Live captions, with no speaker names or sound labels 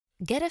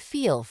Get a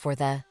feel for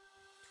the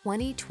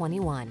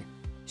 2021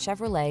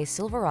 Chevrolet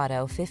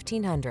Silverado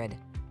 1500.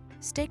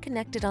 Stay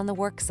connected on the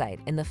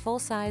worksite in the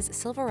full-size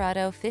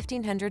Silverado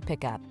 1500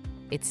 pickup.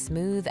 Its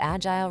smooth,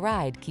 agile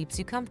ride keeps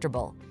you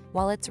comfortable,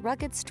 while its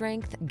rugged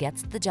strength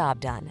gets the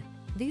job done.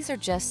 These are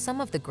just some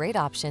of the great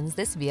options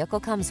this vehicle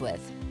comes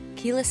with: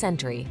 keyless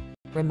entry,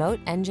 remote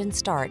engine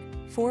start,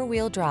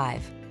 4-wheel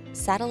drive,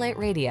 satellite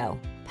radio,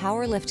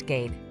 power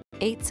liftgate,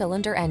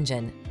 8-cylinder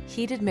engine,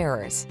 heated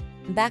mirrors,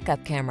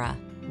 backup camera,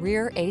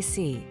 rear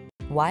AC,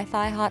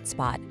 Wi-Fi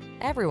hotspot.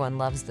 Everyone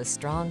loves the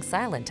strong,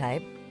 silent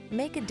type.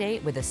 Make a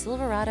date with a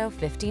Silverado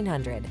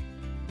 1500.